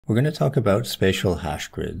We're going to talk about spatial hash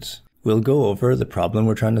grids. We'll go over the problem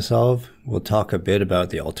we're trying to solve. We'll talk a bit about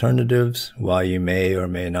the alternatives, why you may or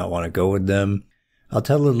may not want to go with them. I'll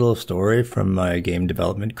tell a little story from my game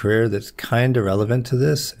development career that's kind of relevant to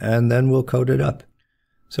this, and then we'll code it up.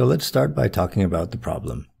 So let's start by talking about the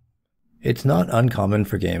problem. It's not uncommon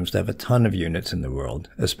for games to have a ton of units in the world,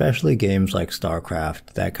 especially games like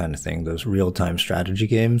StarCraft, that kind of thing, those real-time strategy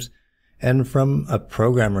games. And from a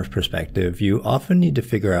programmer's perspective, you often need to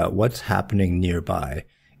figure out what's happening nearby,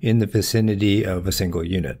 in the vicinity of a single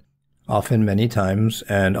unit. Often many times,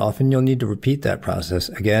 and often you'll need to repeat that process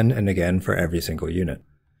again and again for every single unit.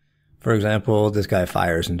 For example, this guy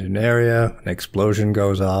fires into an area, an explosion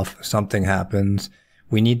goes off, something happens.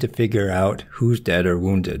 We need to figure out who's dead or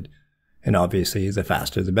wounded. And obviously, the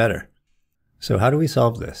faster the better. So how do we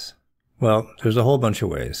solve this? Well, there's a whole bunch of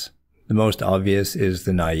ways. The most obvious is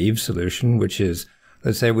the naive solution, which is,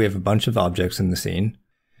 let's say we have a bunch of objects in the scene.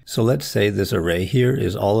 So let's say this array here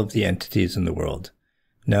is all of the entities in the world.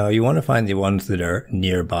 Now you want to find the ones that are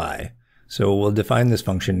nearby. So we'll define this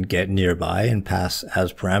function getNearby and pass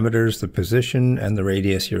as parameters the position and the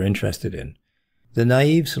radius you're interested in. The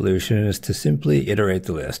naive solution is to simply iterate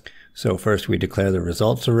the list. So first we declare the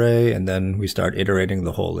results array and then we start iterating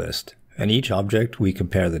the whole list. And each object we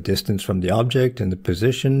compare the distance from the object and the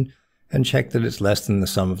position and check that it's less than the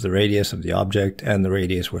sum of the radius of the object and the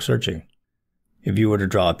radius we're searching. If you were to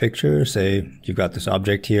draw a picture, say you've got this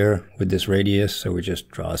object here with this radius, so we just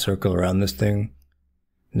draw a circle around this thing.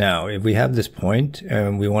 Now, if we have this point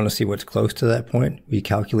and we want to see what's close to that point, we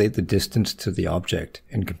calculate the distance to the object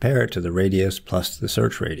and compare it to the radius plus the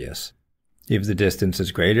search radius. If the distance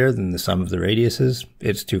is greater than the sum of the radiuses,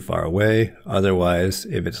 it's too far away. Otherwise,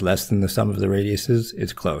 if it's less than the sum of the radiuses,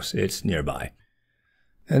 it's close, it's nearby.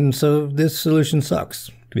 And so this solution sucks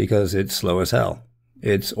because it's slow as hell.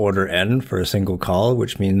 It's order n for a single call,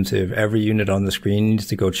 which means if every unit on the screen needs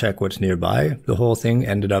to go check what's nearby, the whole thing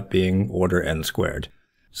ended up being order n squared.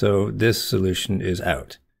 So this solution is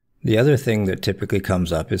out. The other thing that typically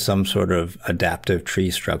comes up is some sort of adaptive tree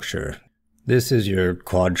structure. This is your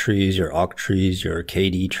quad trees, your oct trees, your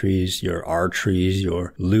KD trees, your R trees,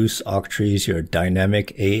 your loose oct trees, your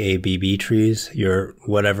dynamic AABB trees, your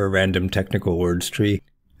whatever random technical words tree.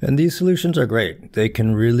 And these solutions are great. They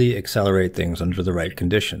can really accelerate things under the right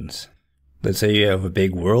conditions. Let's say you have a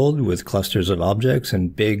big world with clusters of objects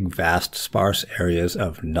and big, vast, sparse areas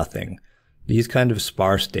of nothing. These kind of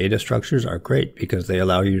sparse data structures are great because they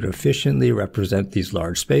allow you to efficiently represent these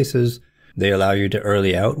large spaces. They allow you to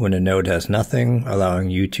early out when a node has nothing, allowing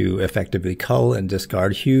you to effectively cull and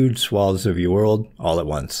discard huge swaths of your world all at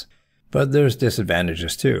once. But there's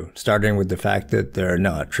disadvantages too, starting with the fact that they're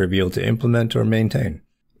not trivial to implement or maintain.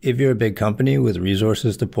 If you're a big company with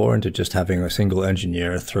resources to pour into just having a single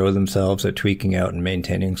engineer throw themselves at tweaking out and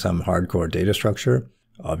maintaining some hardcore data structure,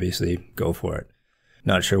 obviously go for it.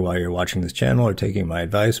 Not sure why you're watching this channel or taking my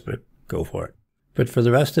advice, but go for it. But for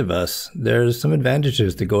the rest of us, there's some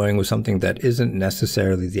advantages to going with something that isn't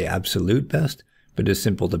necessarily the absolute best, but is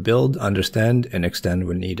simple to build, understand, and extend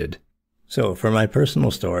when needed. So for my personal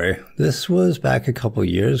story, this was back a couple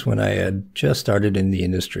years when I had just started in the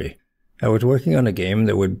industry. I was working on a game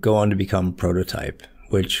that would go on to become Prototype,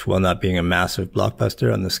 which, while not being a massive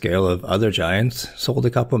blockbuster on the scale of other giants, sold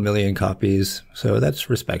a couple million copies, so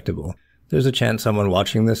that's respectable. There's a chance someone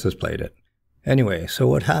watching this has played it. Anyway, so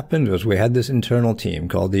what happened was we had this internal team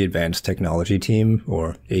called the Advanced Technology Team,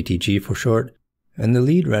 or ATG for short, and the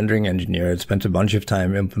lead rendering engineer had spent a bunch of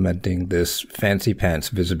time implementing this fancy pants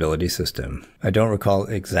visibility system. I don't recall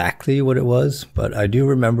exactly what it was, but I do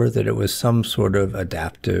remember that it was some sort of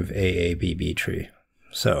adaptive AABB tree.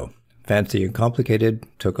 So, fancy and complicated,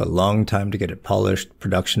 took a long time to get it polished,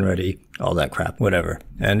 production ready, all that crap, whatever.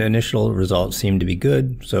 And initial results seemed to be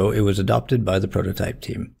good, so it was adopted by the prototype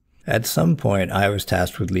team. At some point, I was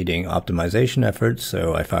tasked with leading optimization efforts,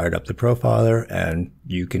 so I fired up the profiler, and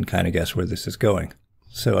you can kind of guess where this is going.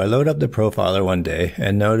 So I load up the profiler one day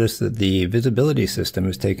and notice that the visibility system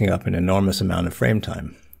is taking up an enormous amount of frame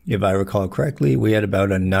time. If I recall correctly, we had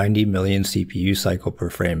about a 90 million CPU cycle per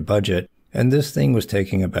frame budget, and this thing was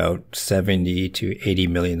taking about 70 to 80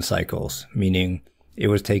 million cycles, meaning it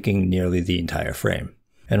was taking nearly the entire frame.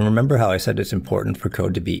 And remember how I said it's important for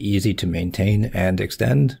code to be easy to maintain and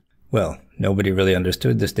extend? Well, nobody really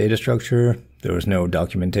understood this data structure. There was no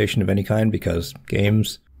documentation of any kind because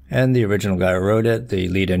games, and the original guy who wrote it, the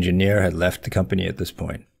lead engineer, had left the company at this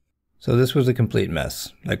point. So this was a complete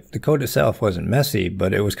mess. Like, the code itself wasn't messy,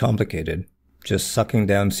 but it was complicated. Just sucking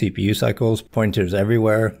down CPU cycles, pointers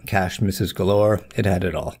everywhere, cache misses galore, it had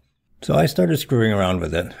it all. So I started screwing around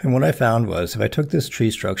with it, and what I found was if I took this tree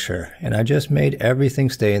structure and I just made everything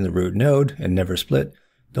stay in the root node and never split,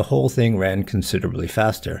 the whole thing ran considerably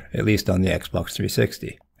faster, at least on the Xbox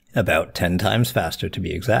 360. About 10 times faster to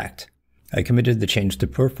be exact. I committed the change to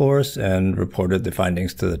Perforce and reported the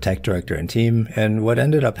findings to the tech director and team, and what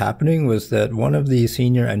ended up happening was that one of the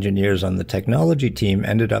senior engineers on the technology team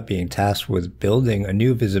ended up being tasked with building a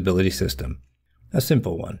new visibility system. A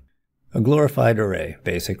simple one. A glorified array,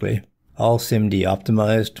 basically. All SIMD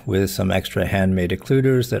optimized with some extra handmade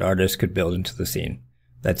occluders that artists could build into the scene.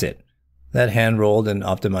 That's it. That hand-rolled and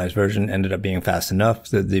optimized version ended up being fast enough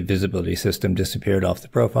that the visibility system disappeared off the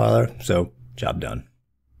profiler, so job done.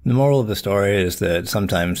 The moral of the story is that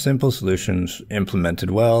sometimes simple solutions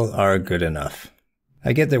implemented well are good enough.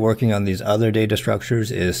 I get that working on these other data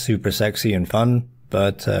structures is super sexy and fun,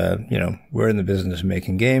 but, we're in the business of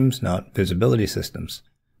making games, not visibility systems.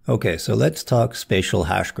 Okay, so let's talk spatial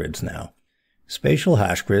hash grids now. Spatial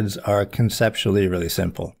hash grids are conceptually really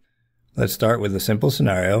simple. Let's start with a simple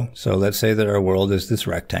scenario. So let's say that our world is this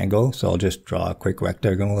rectangle, so I'll just draw a quick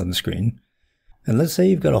rectangle on the screen. And let's say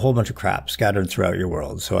you've got a whole bunch of crap scattered throughout your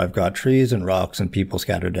world. So I've got trees and rocks and people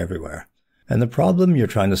scattered everywhere. And the problem you're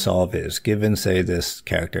trying to solve is, given, say, this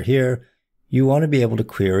character here, you want to be able to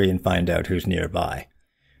query and find out who's nearby.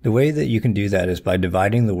 The way that you can do that is by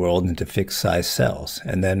dividing the world into fixed size cells.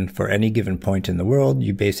 And then for any given point in the world,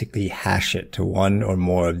 you basically hash it to one or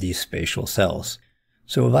more of these spatial cells.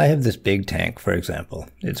 So if I have this big tank, for example,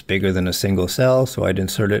 it's bigger than a single cell, so I'd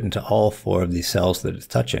insert it into all 4 of these cells that it's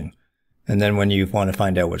touching. And then when you want to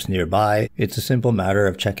find out what's nearby, it's a simple matter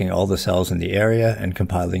of checking all the cells in the area and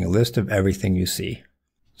compiling a list of everything you see.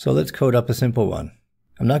 So let's code up a simple one.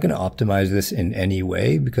 I'm not going to optimize this in any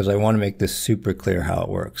way because I want to make this super clear how it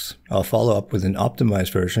works. I'll follow up with an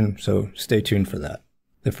optimized version, so stay tuned for that.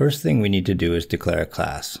 The first thing we need to do is declare a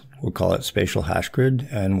class. We'll call it Spatial Hash Grid,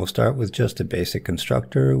 and we'll start with just a basic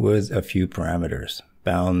constructor with a few parameters,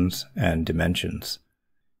 bounds, and dimensions.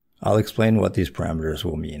 I'll explain what these parameters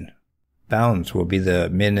will mean. Bounds will be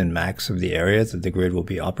the min and max of the area that the grid will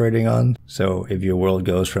be operating on. So if your world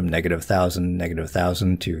goes from -1000,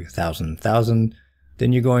 -1000 to 1000,000,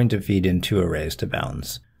 then you're going to feed in 2 arrays to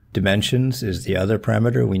bounds. Dimensions is the other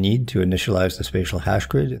parameter we need to initialize the spatial hash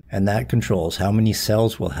grid, and that controls how many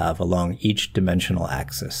cells we'll have along each dimensional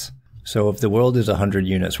axis. So if the world is 100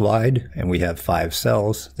 units wide and we have 5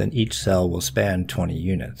 cells, then each cell will span 20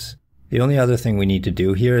 units. The only other thing we need to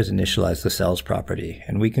do here is initialize the cells property,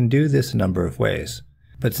 and we can do this a number of ways.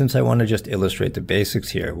 But since I want to just illustrate the basics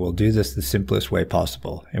here, we'll do this the simplest way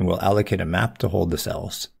possible, and we'll allocate a map to hold the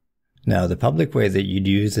cells. Now, the public way that you'd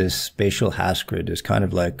use this spatial hash grid is kind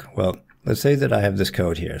of like, well, let's say that I have this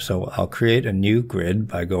code here. So I'll create a new grid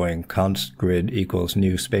by going const grid equals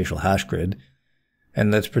new spatial hash grid, and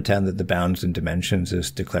let's pretend that the bounds and dimensions is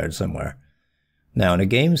declared somewhere. Now, in a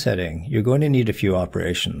game setting, you're going to need a few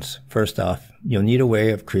operations. First off, you'll need a way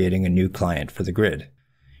of creating a new client for the grid.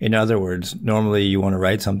 In other words, normally you want to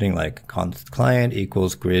write something like const client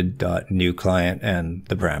equals grid.newClient and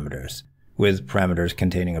the parameters, with parameters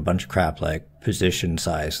containing a bunch of crap like position,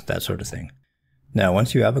 size, that sort of thing. Now,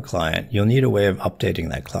 once you have a client, you'll need a way of updating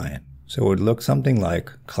that client. So it would look something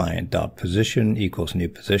like client.position equals new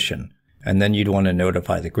position. And then you'd want to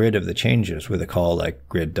notify the grid of the changes with a call like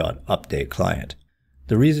grid.updateClient.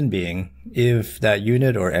 The reason being, if that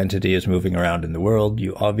unit or entity is moving around in the world,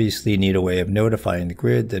 you obviously need a way of notifying the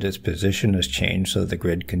grid that its position has changed so the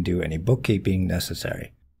grid can do any bookkeeping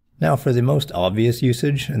necessary. Now for the most obvious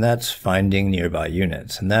usage, and that's finding nearby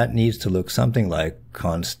units, and that needs to look something like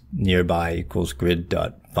const nearby equals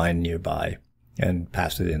grid.findNearby, and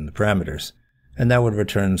pass it in the parameters. And that would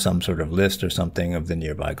return some sort of list or something of the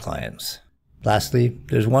nearby clients. Lastly,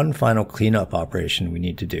 there's one final cleanup operation we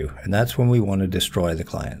need to do, and that's when we want to destroy the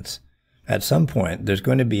clients. At some point, there's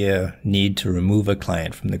going to be a need to remove a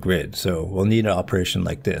client from the grid, so we'll need an operation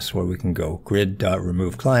like this, where we can go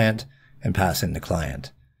grid.removeClient and pass in the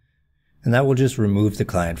client. And that will just remove the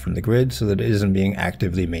client from the grid so that it isn't being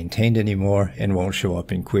actively maintained anymore and won't show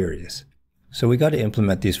up in queries. So we got to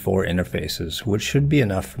implement these 4 interfaces, which should be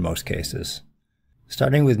enough for most cases.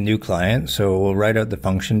 Starting with new client, so we'll write out the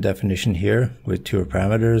function definition here with 2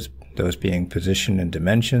 parameters, those being position and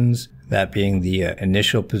dimensions, that being the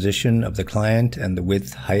initial position of the client and the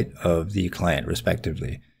width height of the client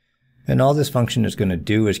respectively. And all this function is going to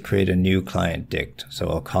do is create a new client dict. So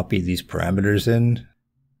I'll copy these parameters in.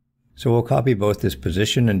 So we'll copy both this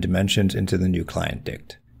position and dimensions into the new client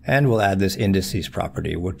dict. And we'll add this indices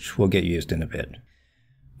property, which will get used in a bit.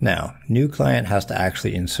 Now, new client has to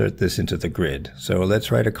actually insert this into the grid, so let's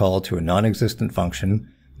write a call to a non-existent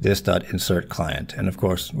function this.insert client, and of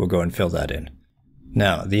course we'll go and fill that in.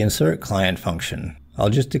 Now, the insert client function, I'll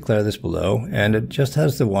just declare this below, and it just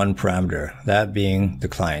has the one parameter, that being the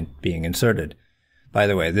client being inserted. By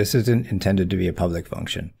the way, this isn't intended to be a public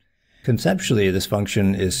function. Conceptually, this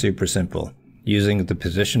function is super simple. Using the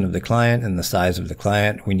position of the client and the size of the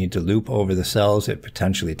client, we need to loop over the cells it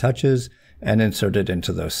potentially touches and insert it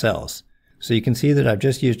into those cells. So you can see that I've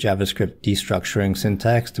just used JavaScript destructuring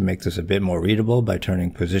syntax to make this a bit more readable by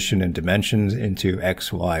turning position and dimensions into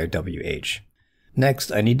x, y, w, h.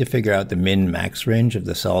 Next, I need to figure out the min-max range of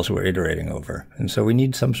the cells we're iterating over. And so we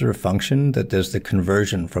need some sort of function that does the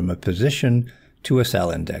conversion from a position to a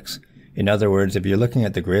cell index. In other words, if you're looking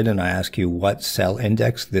at the grid and I ask you what cell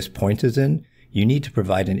index this point is in, you need to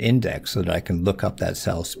provide an index so that I can look up that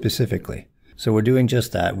cell specifically. So we're doing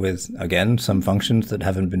just that with, again, some functions that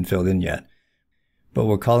haven't been filled in yet. But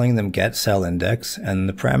we're calling them getCellIndex, and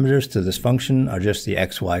the parameters to this function are just the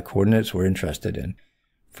xy coordinates we're interested in.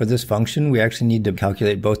 For this function, we actually need to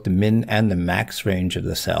calculate both the min and the max range of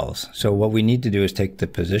the cells. So what we need to do is take the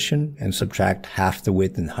position and subtract half the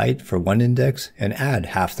width and height for one index and add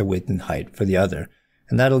half the width and height for the other.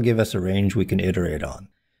 And that'll give us a range we can iterate on.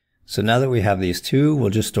 So now that we have these two,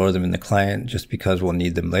 we'll just store them in the client just because we'll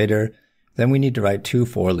need them later. Then we need to write two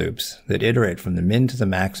for loops that iterate from the min to the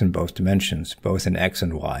max in both dimensions, both in x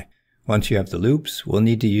and y. Once you have the loops, we'll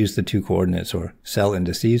need to use the two coordinates or cell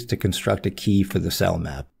indices to construct a key for the cell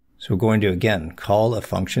map. So we're going to, again, call a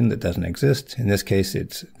function that doesn't exist. In this case,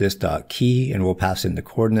 it's this.key, and we'll pass in the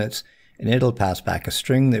coordinates, and it'll pass back a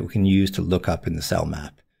string that we can use to look up in the cell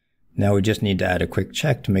map. Now we just need to add a quick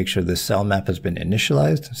check to make sure the cell map has been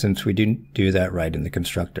initialized, since we didn't do that right in the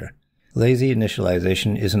constructor. Lazy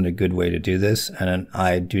initialization isn't a good way to do this, and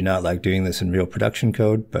I do not like doing this in real production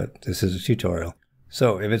code, but this is a tutorial.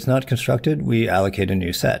 So if it's not constructed, we allocate a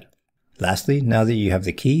new set. Lastly, now that you have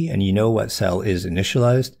the key and you know what cell is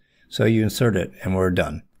initialized, so you insert it and we're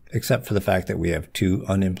done, except for the fact that we have two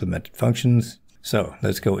unimplemented functions. So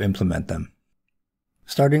let's go implement them.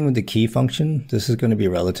 Starting with the key function, this is going to be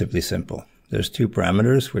relatively simple. There's two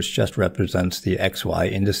parameters, which just represents the xy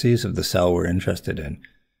indices of the cell we're interested in.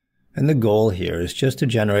 And the goal here is just to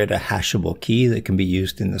generate a hashable key that can be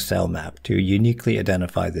used in the cell map to uniquely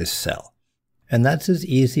identify this cell. And that's as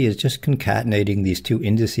easy as just concatenating these two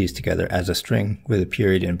indices together as a string with a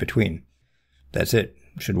period in between. That's it.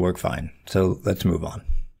 Should work fine. So let's move on.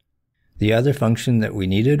 The other function that we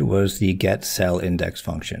needed was the getCellIndex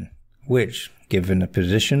function, which, given a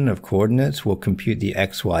position of coordinates, will compute the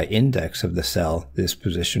xy index of the cell this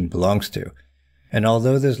position belongs to. And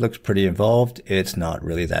although this looks pretty involved, it's not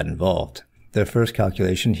really that involved. The first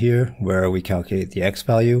calculation here, where we calculate the x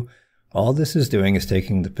value, all this is doing is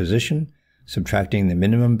taking the position, subtracting the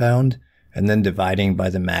minimum bound, and then dividing by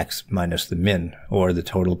the max minus the min, or the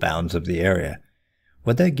total bounds of the area.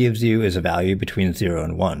 What that gives you is a value between 0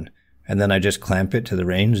 and 1, and then I just clamp it to the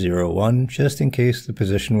range 0, 1, just in case the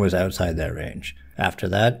position was outside that range. After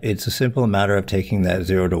that, it's a simple matter of taking that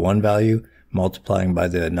 0 to 1 value, multiplying by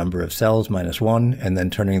the number of cells minus 1, and then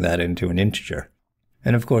turning that into an integer.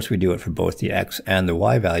 And of course we do it for both the x and the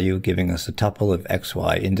y value, giving us a tuple of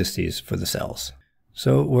xy indices for the cells.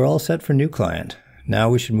 So we're all set for new client. Now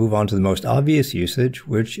we should move on to the most obvious usage,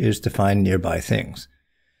 which is to find nearby things.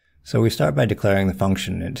 So we start by declaring the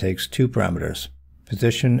function. It takes two parameters,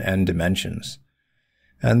 position and dimensions.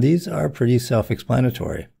 And these are pretty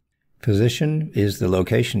self-explanatory. Position is the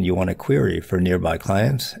location you want to query for nearby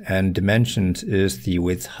clients, and dimensions is the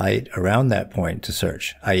width height around that point to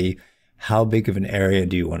search, i.e., how big of an area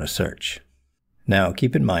do you want to search? Now,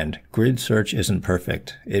 keep in mind, grid search isn't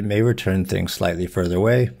perfect. It may return things slightly further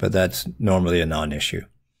away, but that's normally a non-issue.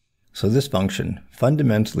 So this function,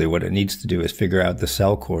 fundamentally what it needs to do is figure out the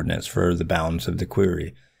cell coordinates for the bounds of the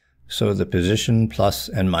query. So the position plus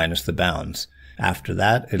and minus the bounds. After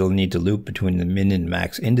that, it'll need to loop between the min and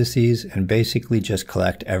max indices and basically just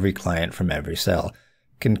collect every client from every cell,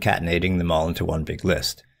 concatenating them all into one big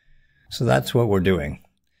list. So that's what we're doing.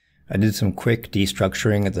 I did some quick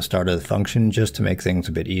destructuring at the start of the function just to make things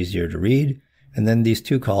a bit easier to read, and then these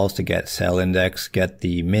two calls to getCellIndex get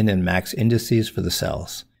the min and max indices for the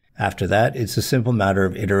cells. After that, it's a simple matter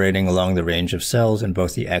of iterating along the range of cells in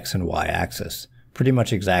both the x and y axis. Pretty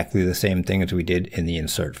much exactly the same thing as we did in the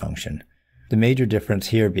insert function. The major difference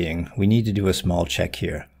here being we need to do a small check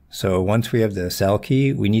here. So once we have the cell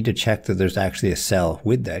key, we need to check that there's actually a cell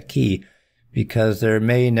with that key, because there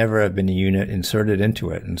may never have been a unit inserted into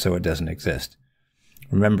it, and so it doesn't exist.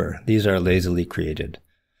 Remember, these are lazily created.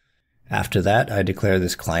 After that, I declare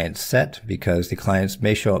this client set because the clients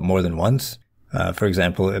may show up more than once. For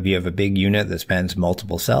example, if you have a big unit that spans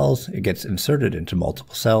multiple cells, it gets inserted into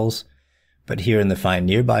multiple cells. But here in the find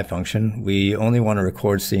nearby function, we only want to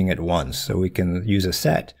record seeing it once, so we can use a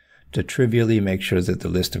set to trivially make sure that the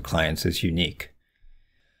list of clients is unique.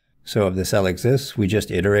 So if the cell exists, we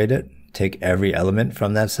just iterate it, take every element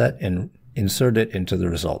from that set, and insert it into the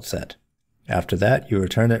result set. After that, you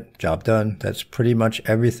return it, job done. That's pretty much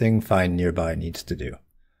everything find nearby needs to do.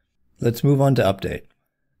 Let's move on to update.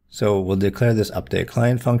 So we'll declare this update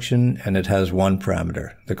client function, and it has one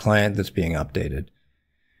parameter, the client that's being updated.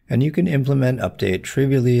 And you can implement update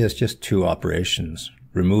trivially as just two operations,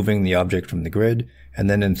 removing the object from the grid and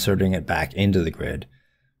then inserting it back into the grid.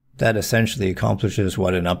 That essentially accomplishes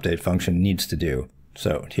what an update function needs to do.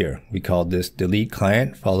 So here, we called this delete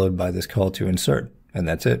client followed by this call to insert, and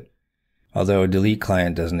that's it. Although delete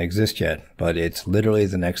client doesn't exist yet, but it's literally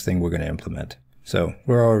the next thing we're going to implement. So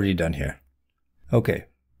we're already done here. Okay,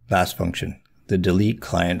 last function, the delete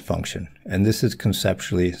client function. And this is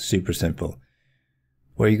conceptually super simple.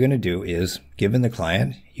 What you're going to do is, given the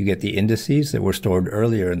client, you get the indices that were stored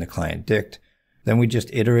earlier in the client dict. Then we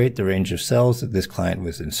just iterate the range of cells that this client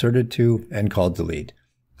was inserted to and call delete.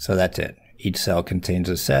 So that's it. Each cell contains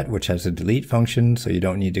a set which has a delete function, so you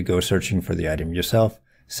don't need to go searching for the item yourself.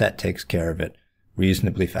 Set takes care of it.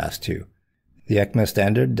 Reasonably fast too. The ECMA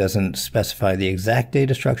standard doesn't specify the exact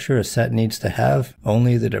data structure a set needs to have,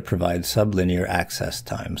 only that it provides sublinear access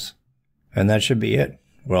times. And that should be it.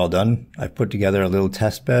 We're all done. I've put together a little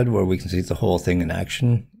test bed where we can see the whole thing in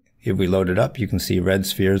action. If we load it up, you can see red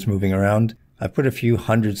spheres moving around. I've put a few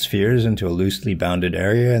hundred spheres into a loosely bounded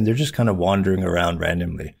area, and they're just kind of wandering around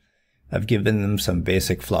randomly. I've given them some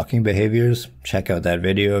basic flocking behaviors. Check out that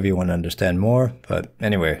video if you want to understand more. But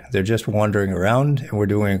anyway, they're just wandering around, and we're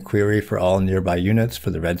doing a query for all nearby units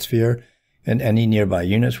for the red sphere, and any nearby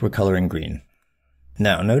units we're coloring green.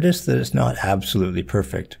 Now, notice that it's not absolutely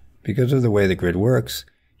perfect. Because of the way the grid works,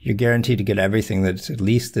 you're guaranteed to get everything that's at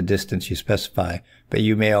least the distance you specify, but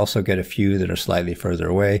you may also get a few that are slightly further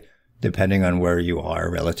away, depending on where you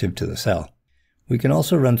are relative to the cell. We can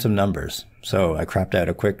also run some numbers. So I cropped out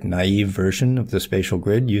a quick naive version of the spatial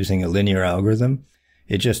grid using a linear algorithm.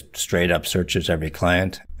 It just straight up searches every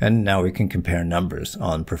client, and now we can compare numbers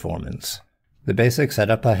on performance. The basic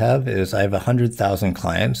setup I have is I have 100,000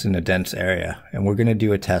 clients in a dense area, and we're going to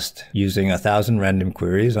do a test using 1,000 random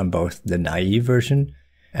queries on both the naive version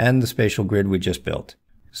and the spatial grid we just built.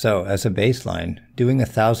 So as a baseline, doing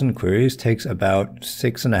 1,000 queries takes about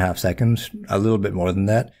 6.5 seconds, a little bit more than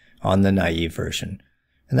that, on the naive version.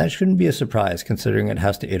 And that shouldn't be a surprise considering it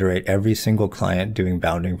has to iterate every single client doing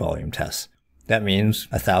bounding volume tests. That means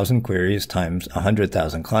 1,000 queries times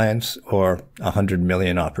 100,000 clients, or 100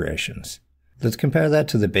 million operations. Let's compare that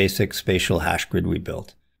to the basic spatial hash grid we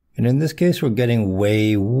built. And in this case, we're getting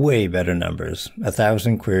way better numbers.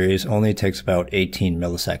 1,000 queries only takes about 18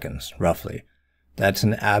 milliseconds, roughly. That's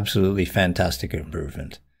an absolutely fantastic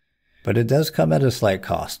improvement. But it does come at a slight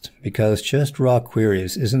cost, because just raw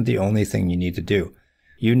queries isn't the only thing you need to do.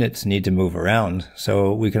 Units need to move around,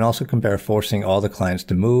 so we can also compare forcing all the clients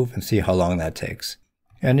to move and see how long that takes.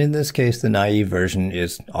 And in this case, the naive version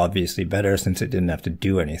is obviously better since it didn't have to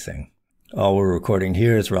do anything. All we're recording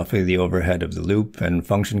here is roughly the overhead of the loop and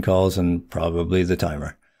function calls and probably the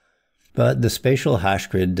timer. But the spatial hash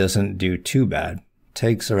grid doesn't do too bad. It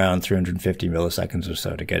takes around 350 milliseconds or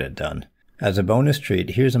so to get it done. As a bonus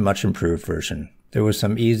treat, here's a much improved version. There was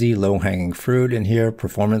some easy low-hanging fruit in here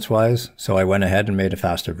performance-wise, so I went ahead and made a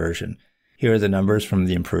faster version. Here are the numbers from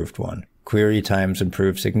the improved one. Query times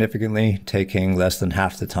improved significantly, taking less than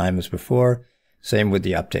half the time as before. Same with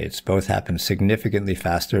the updates, both happen significantly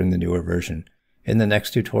faster in the newer version. In the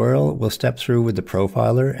next tutorial, we'll step through with the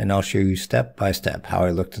profiler and I'll show you step by step how I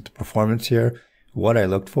looked at the performance here, what I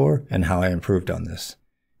looked for, and how I improved on this.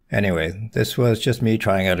 Anyway, this was just me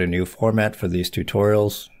trying out a new format for these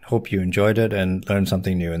tutorials. Hope you enjoyed it and learned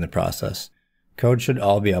something new in the process. Code should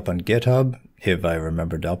all be up on GitHub, if I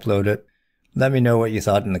remember to upload it. Let me know what you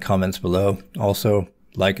thought in the comments below. Also,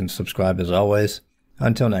 like and subscribe as always.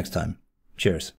 Until next time. Cheers.